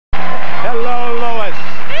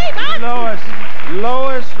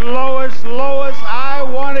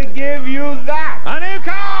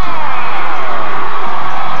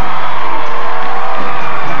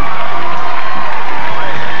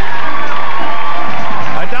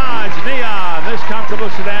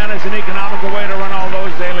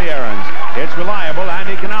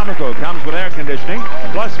economical. Comes with air conditioning,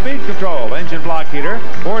 plus speed control, engine block heater,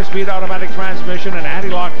 4-speed automatic transmission, and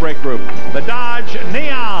anti-lock brake group. The Dodge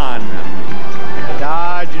Neon. The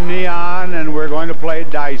Dodge Neon, and we're going to play a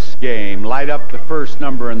dice game. Light up the first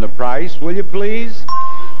number in the price, will you please?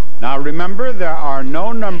 Now remember, there are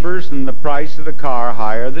no numbers in the price of the car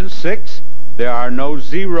higher than 6. There are no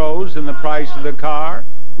zeros in the price of the car.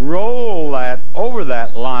 Roll that over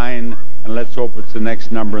that line, and let's hope it's the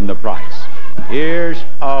next number in the price. Here's,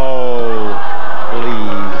 oh,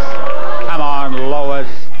 please. Come on, Lois.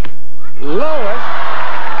 Lois.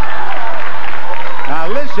 Now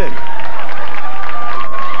listen.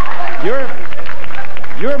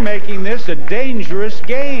 You're making this a dangerous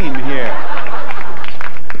game here.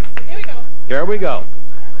 Here we go. Here we go.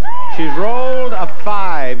 She's rolled a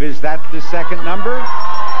 5. Is that the second number?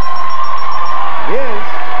 It is.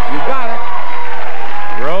 You got it.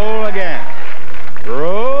 Roll again.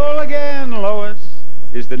 Roll again, Lois.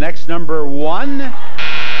 Is the next number 1? No. Is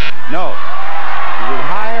it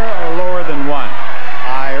higher or lower than 1?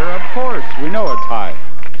 Higher, of course. We know it's higher.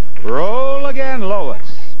 Roll again,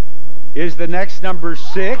 Lois. Is the next number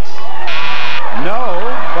 6? No,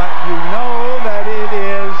 but you know that it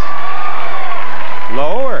is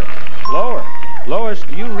lower. Lower. Lois,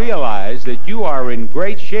 do you realize that you are in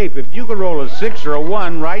great shape? If you could roll a 6 or a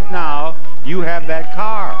 1 right now, you have that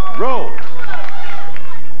car. Roll.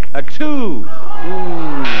 A 2. Ooh. Is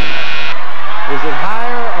it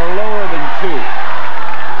higher or lower than 2?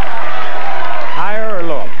 Higher or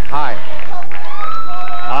lower? Higher.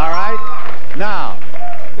 All right. Now,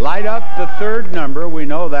 light up the third number. We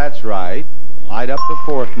know that's right. Light up the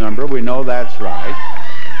fourth number. We know that's right.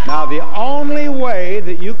 Now, the only way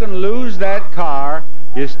that you can lose that car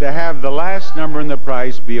is to have the last number in the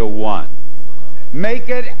price be a 1. Make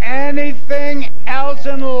it anything else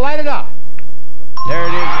and light it up. There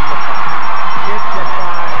it is. It's a 5. It's a 5.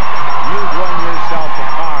 You've won yourself a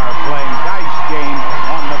car playing dice game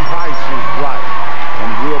on The Price is Right. And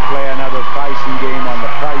we'll play another pricing game on The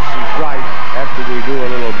Price is Right after we do a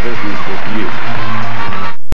little business with you.